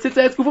Chotzer, since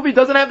it has Gifufi,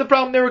 doesn't have the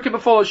problem of Niruk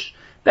b'fulish.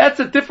 That's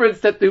the difference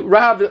that the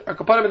Rav, a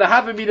Kapanim and the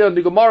Havamina and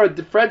the Gemara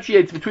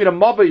differentiates between a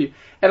Mavi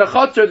and a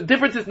Chotzer. The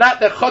difference is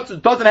not that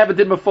Chotzer doesn't have a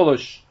din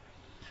b'fulish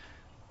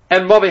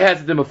and Mavi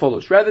has a din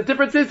b'fulish. Rather, the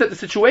difference is that the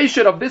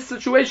situation of this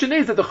situation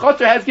is that the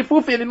Chotzer has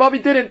Gifufi and the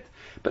Mavi didn't.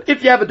 But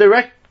if you have a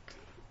direct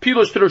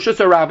Pilush to the Rosh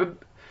Hashanah,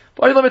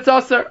 it's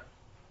aser.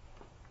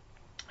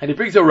 And he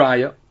brings a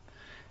raya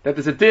that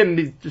there's a din,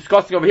 he's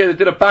discussing over here, the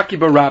din of Baki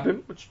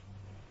Barabim, which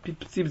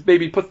seems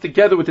maybe puts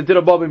together with the din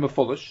of Mavi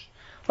b'fulish.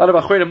 A lot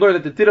of Achronim learn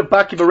that the din of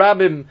Baki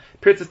Barabim,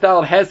 Pirtzis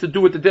Tal, has to do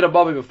with the din of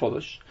Mavi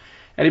b'fulish.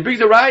 And he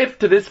brings a raya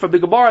to this from the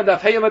Gemara and Daf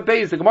Heyam and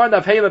Beis. The Gemara and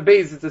Daf Heyam and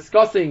Beis is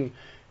discussing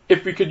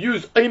if we could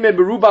use Aymen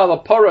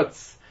Merubal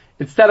Aparatz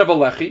instead of a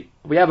Lechi.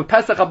 We have a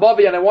Pesach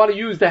Abavi and I want to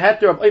use the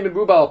heter of Aymen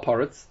Merubal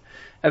Aparatz.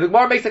 And the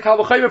Gemara makes a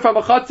Kalvachayer from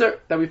a Chotzer,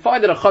 that we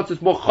find that a Chotzer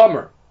is more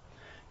Chomer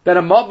than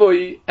a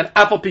Mavoi, and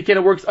Afal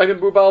Pikin works Aymen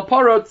Merubal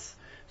Aparatz.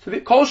 So the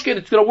kolshkin,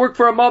 it's going to work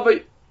for a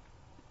mavi.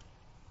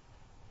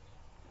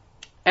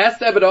 Ask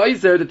the Eben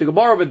Oizer that the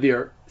Gemara over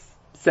there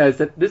says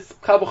that this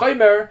Kal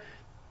V'chomer,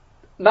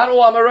 not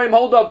all Amoraim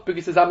hold up,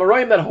 because it's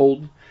Amoraim that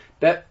hold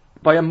that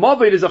by a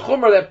mavi there's a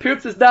chomer that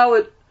pirtzes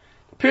dalit.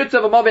 Pirtz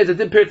of a mavi is a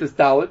din pirtzes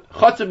dalit.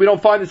 Chatzim, we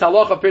don't find this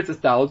halacha pirtzes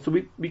dalit, so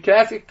we can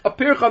ask a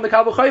pirch on the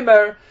Kal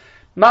V'chomer.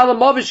 Malam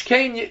mavish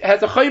kain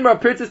has a chomer of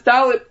pirtzes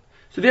dalit,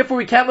 so therefore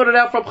we can't learn it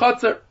out from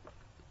chatzir.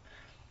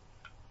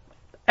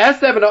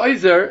 Ask the Eben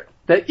Oizer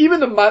that even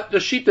the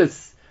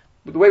shitas,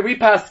 the way we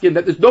pass in,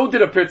 that there's no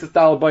din of pirtzes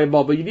dalit by a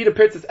mavi, you need a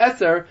pirtzes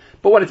eser,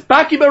 but when it's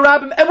baki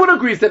barabim, everyone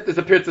agrees that there's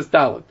a pirtzes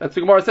dalit. That's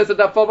what Gemara says at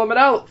that Favam and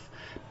Aleph.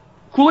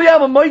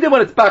 Kuliyam amoide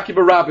when it's baki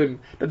barabim,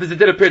 that there's a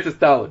din of pirtzes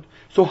dalit.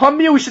 So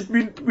hamir, we should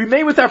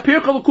remain with our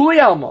pircha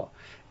l'kuliyalma.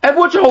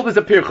 Everyone should hold as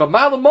a pircha.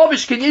 Malam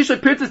mavish can yishay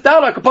pirtzes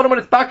dalit upon when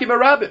it's baki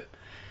barabim.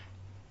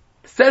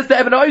 Says the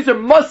Eben Oizer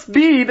must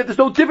be that there's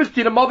no difference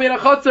between a mavi and a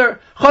chatzar.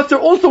 Chatzar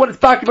also when it's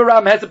baki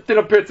barabim has a din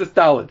of pirtzes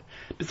dalit.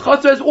 Because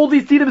Chatzar has all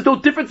these dinim, there's no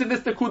difference in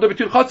this nekuda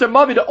between Chatzar and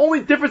Mavi. The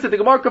only difference that the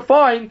Gemara can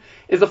find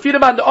is a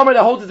Fidaman the Omer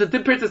that holds is a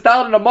din pirtzes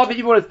dalit and a Mavi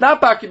even when it's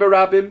not baki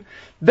barabim.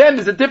 Then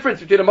there's a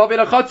difference between a Mavi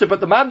and a Chatzar. But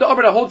the man the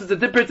Omer that holds is a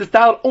din pirtzes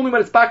dalit only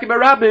when it's baki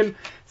barabim,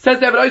 says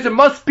the Eben Oizer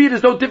must be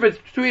there's no difference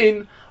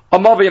between a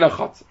Mavi and a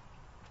Chatzar.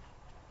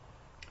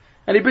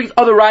 And he brings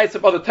other rayas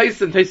of other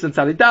Taisin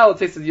Tzadi Dalit,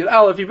 Taisin Yud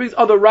Aleph. He brings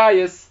other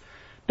rayas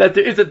that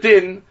there is a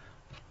din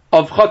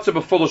of Chatzar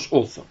b'fulish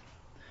also.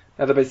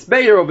 Now the Beis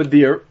Meir over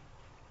there,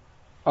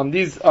 in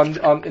this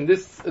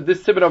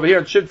siman over here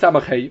in Shin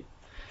Samachei,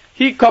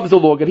 he comes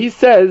along and he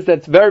says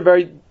that's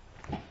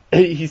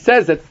he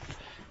says that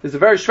there's a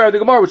very shver of the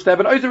Gemara which the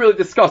Eben Oizer really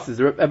discusses.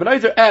 The Eben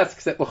Oizer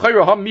asks that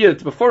l'chayra hamiyah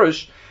to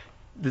befurish.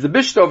 There's a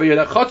mishnah over here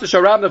that Chatzar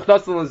sharam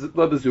nechnas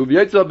lebezu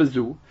v'yotz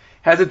lebezu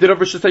has a din of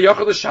Rosh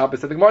Hashanah the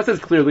Shabbos, and the Gemara says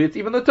clearly it's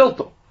even the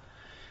tilto.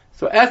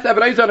 So ask the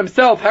Eben Oizer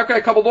himself, how can I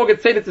come along and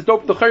say that there's no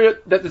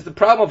that there's the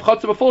problem of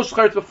Chatzar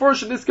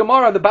befurish in this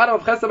Gemara on the bottom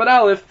of Chesed and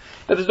Aleph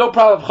that there's no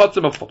problem of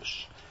Chatzar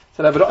befurish.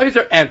 So the Eben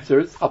Oizer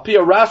answers, Al Pi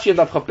Rashi and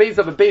the Chapez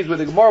of a base where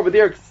the Gemara over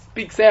there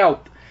speaks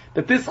out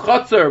that this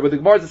Chatzar, where the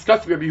Gemara is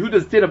discussing Rabbi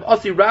Yehuda's din of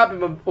Asi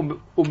Rabbim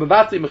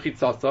Umevatzi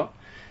Mechitzasa,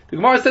 the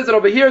Gemara says that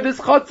over here this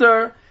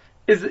Chatzar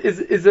is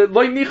a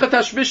Loi Nichat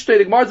Hashmishtei.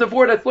 The Gemara is a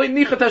word that's Loi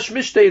Nichat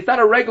Hashmishtei. It's not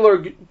a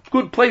regular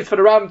good place for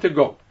the Rabbim to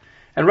go.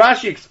 And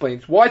Rashi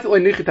explains why is it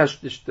Loi Nichat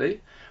Hashmishtei.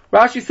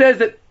 Rashi says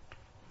that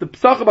the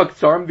Pesachim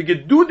Aksarim, the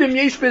Gedudim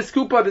Yesh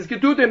Beskupa, there's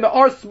Gedudim, there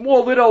are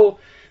small little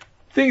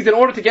things in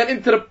order to get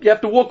into you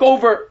have to walk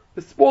over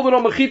the small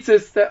little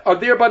mechitzas that are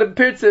there by the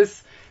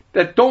pirtzis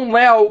that don't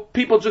allow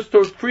people just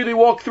to freely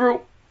walk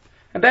through.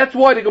 And that's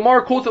why the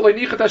Gemara calls it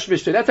Leinichat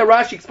Hashmishtei. That's how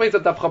Rashi explains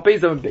that Daf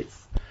Chapez and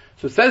base.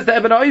 So says the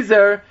Eben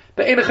Oizer,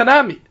 the Ein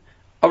Chanami.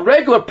 A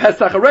regular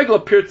Pesach, a regular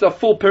pirtzah, a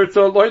full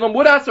pirtzah, Loilam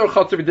would ask our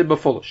Chatzar we did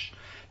befulish.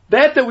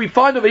 That we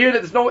find over here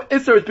that there's no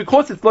Isser is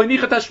because it's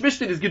Leinichat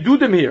Hashmishtei, there's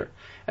Gedudim here.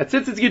 And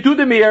since it's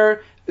Gedudim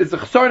here, it's a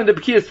chesar in the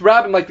B'kiyas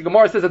Rabbim, like the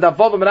Gemara says at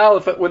Avavam and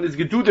Aleph, when there's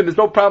Gedudim, there's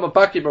no problem of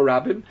Baki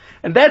Rabbim.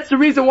 And that's the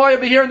reason why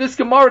over here in this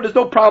Gemara, there's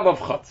no problem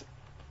of Chatzar.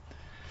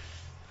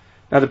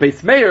 Now the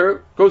Beis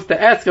Meir goes to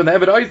ask on the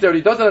Eben Oizer,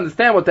 he doesn't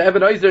understand what the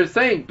Eben Oizer is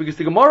saying, because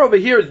the Gemara over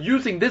here is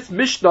using this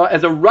Mishnah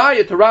as a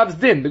raya to Rav's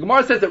din. The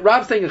Gemara says that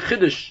Rav's saying a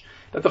Chiddush,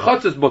 that the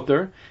Chatzar is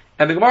mutter,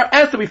 and the Gemara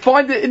asks that we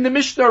find it in the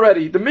Mishnah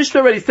already. The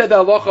Mishnah already said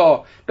that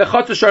halacha, the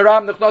Chatzar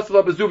sharam nechnas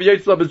labezu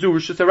v'yetz labezu,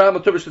 v'shasaram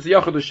l'tov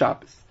v'shasayachad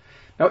Shabbos.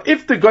 Now,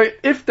 if the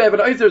Eben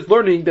Oizer is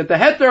learning that the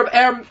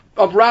heter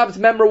of Rav's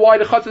member why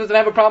the Chatzar doesn't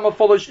have a problem of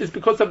fulish is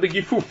because of the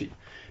Gifufi,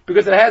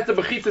 because it has the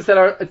mechitzas that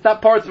are, it's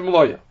not parts of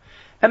Maloya.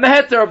 And the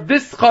heter of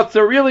this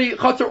Chatzar, really,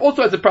 Chatzar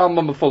also has a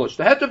problem of fulish.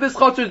 The heter of this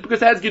Chatzar is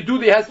because it has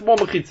Gedudi, it has more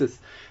mechitzas.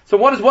 So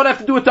what does one have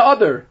to do with the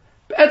other?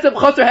 Etzem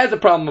Chatzar has a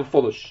problem of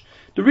fulish.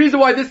 The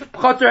reason why this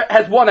Chatzar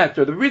has one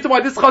heter, the reason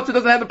why this Chatzar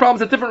doesn't have the problem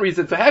is a different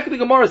reason. So how can the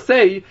Gemara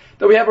say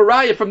that we have a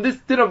raya from this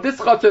din of this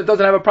Chatzar that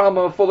doesn't have a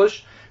problem of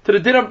fulish, to the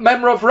din of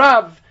member of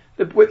Rav,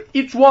 that with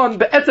each one,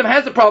 the Etzem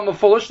has a problem of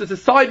fulish. There's a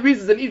side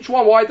reasons in each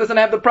one why it doesn't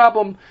have the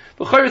problem.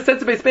 The Chayr said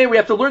to Beis Meir, we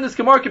have to learn this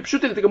Gemara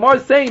Kipshutin, that the Gemara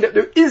is saying that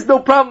there is no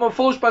problem of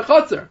fulish by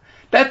Chatzar.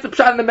 That's the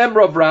pshat in the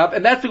member of Rav,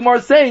 and that's the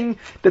Gemara saying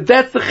that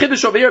that's the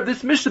Chiddush over here of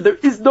this Mishnah. There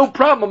is no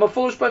problem of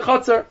fulish by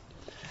Chatzar.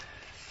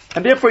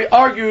 And therefore he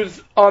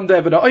argues on the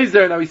Eben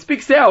Oizer. Now he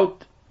speaks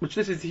out, which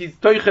this is, he's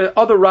toiche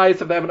other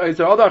rayas of the Eben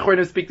Oizer, other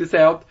Achronim speak this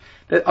out,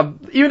 that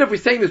even if we're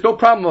saying there's no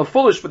problem of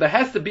fulish, but there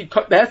has to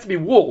be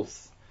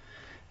walls.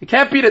 It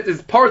can't be that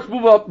there's parts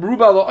ruba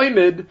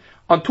la'oimid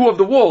on two of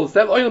the walls.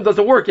 That oilim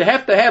doesn't work. You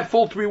have to have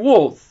full three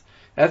walls.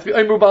 It has to be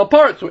oim ruba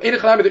parts. So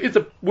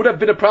there would have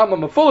been a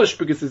problem of fulish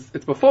because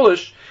it's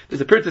befulish.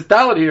 There's a pirtis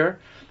dalit here.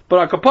 But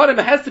on kapanim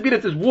it has to be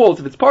that there's walls.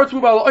 If it's parts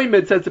ruba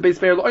la'oimid, says the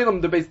Beis Meir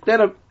la'olim, the Beis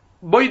then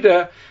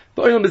boida,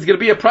 the oilim is going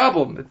to be a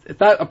problem. It's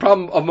not a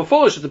problem of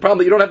mafulish. It's a problem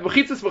that you don't have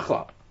mechitzas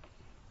v'chla.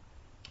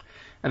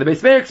 And the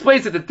Beis Meir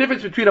explains that the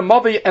difference between a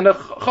mavi and a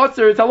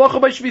chatzar is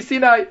halacha by Shvi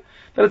Sinai.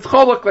 That it's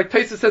cholok, like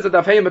Taisa says at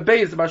Avheim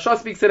Abayz, the Marsha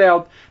speaks it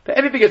out, that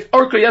anything that's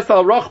Orka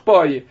Yesal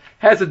Rachboy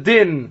has a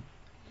din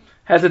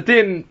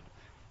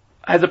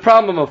has a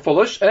problem of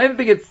foolish, and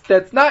anything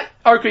that's not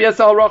Arka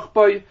Yesal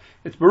Rachbay,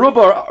 it's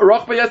Meruba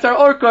Rachbay Yesar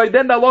Arka,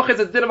 then the halacha is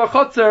a din of a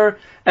chotzer,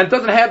 and it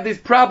doesn't have these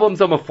problems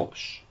of a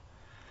foolish.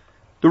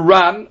 The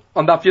Ran,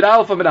 on the Afyid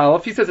Aleph and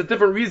Aleph, he says a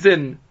different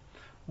reason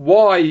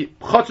why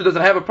chotzer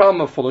doesn't have a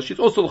problem of foolish. He's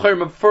also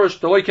l'chayim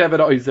first, the loikev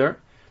and oizer.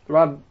 The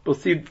Ran, we'll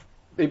see,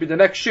 maybe the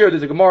next year,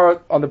 there's a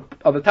Gemara on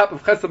the top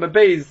of Chesam and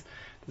Beis,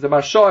 there's a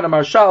Marsha and a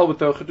Marshal with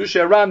the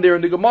Chedusha Ran there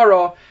in the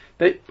Gemara.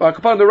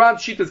 The Ran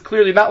sheet is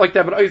clearly not like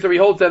that of an oizer. He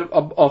holds that a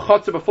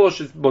chotzer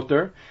b'foolish is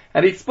mutter,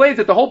 and he explains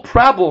that the whole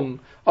problem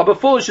of a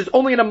foolish is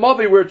only in a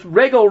mavi where it's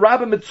regal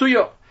rabbim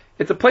mitzuya.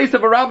 It's a place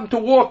of a rabbim to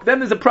walk. Then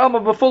there's a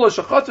problem of a foolish.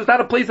 A chotzer is not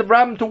a place of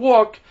rabbim to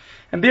walk,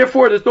 and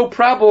therefore there's no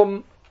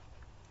problem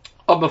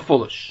of a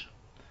foolish.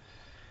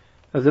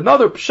 There's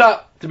another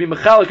pshat to be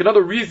mechalik,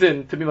 another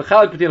reason to be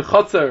mechalik between a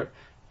chotzer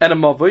and a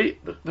mavi.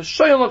 The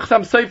Shoyal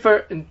Chasam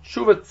Sofer in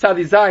Shuvat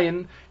Tzadi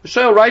Zayin, the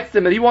Shoyal writes to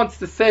him that he wants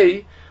to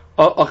say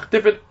a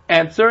different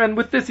answer, and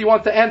with this he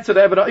wants to answer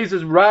the Ibn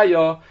Ezra's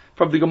raya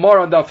from the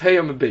Gemara on Daf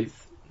Hayam and Beis.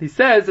 He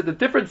says that the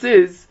difference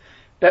is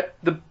that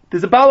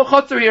there's a Baal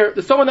Chotzer here.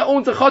 There's someone that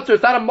owns a Chotzer.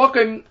 It's not a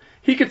Makom.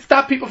 He could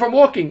stop people from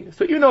walking.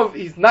 So even though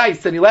he's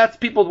nice and he lets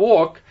people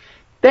walk,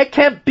 that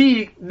can't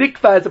be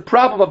nikva as a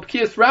problem of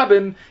B'kiyas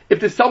Rabbim if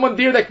there's someone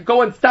there that could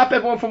go and stop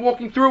everyone from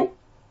walking through.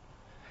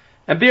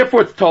 And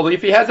therefore it's totally,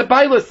 if he has a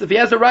bailus, if he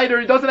has a right or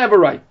he doesn't have a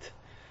right.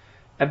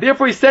 And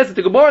therefore he says that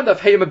the Gemara in the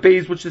Hayim and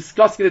Beis, which is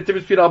discussing the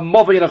difference between a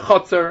mavi and a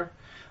chotzer.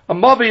 A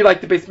mavi, like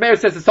the Beis Meir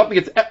says, is something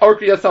that's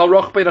Arka Yesal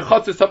Rachbay, and a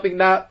chotzer is something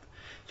not.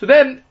 So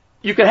then,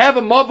 you can have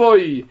a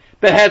mavi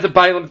that has a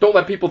bailam, don't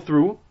let people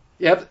through.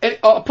 You have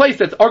a place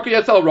that's Arka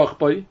Yesal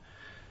Rachbay,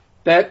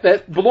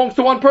 that belongs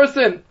to one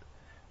person.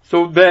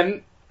 So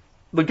then,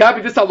 the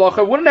Gabi this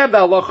halacha wouldn't have the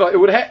halacha,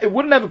 it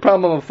wouldn't have a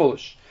problem of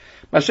foolish.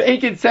 Masha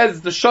Enkin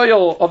says, the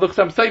shoyal of the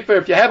Chasam Sofer,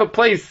 if you have a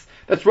place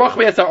that's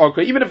Rachbay Yesar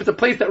Arka, even if it's a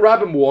place that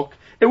rabbim walk,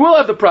 it will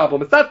have the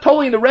problem. It's not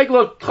totally in the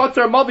regular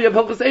chotzer mavi of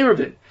Hilchas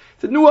Erevin.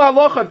 It's a new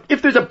halacha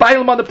if there's a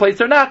bailam on the place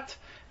or not.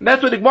 And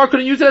that's why the Gemara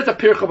couldn't use it as a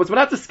pircha, but we're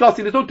not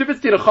discussing, there's no difference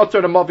between a chotzer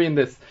and a mavi in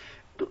this.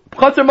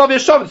 Chotzer and mavi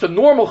is shavin, so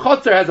normal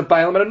chotzer has a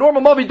bailam, and a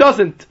normal mavi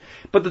doesn't.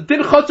 But the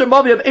din chotzer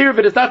mavi of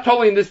Erevin is not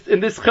totally in this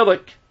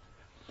chilek.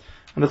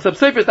 And the Chasam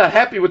Sofer is not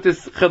happy with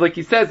this chilek.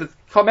 He says it's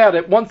come out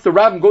that once the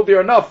rabbim go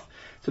there enough,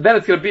 so then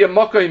it's going to be a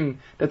makom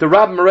that the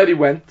rabbim already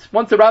went.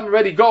 Once the rabbim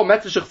already go,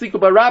 metzah shechsiku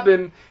by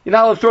rabbim, you're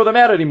not allowed to throw them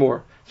out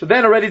anymore. So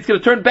then already it's going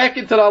to turn back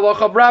into the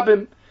halacha of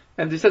rabbim.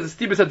 And he says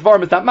the Stibus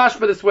Advarim is not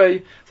mashma this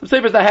way. Some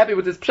Sefer is not happy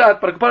with this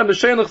pshat, but Akapanim the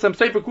Sheinlich, some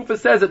Sefer Kufa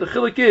says that the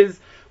chilik is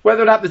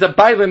whether or not there's a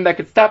bailim that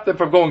could stop them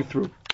from going through.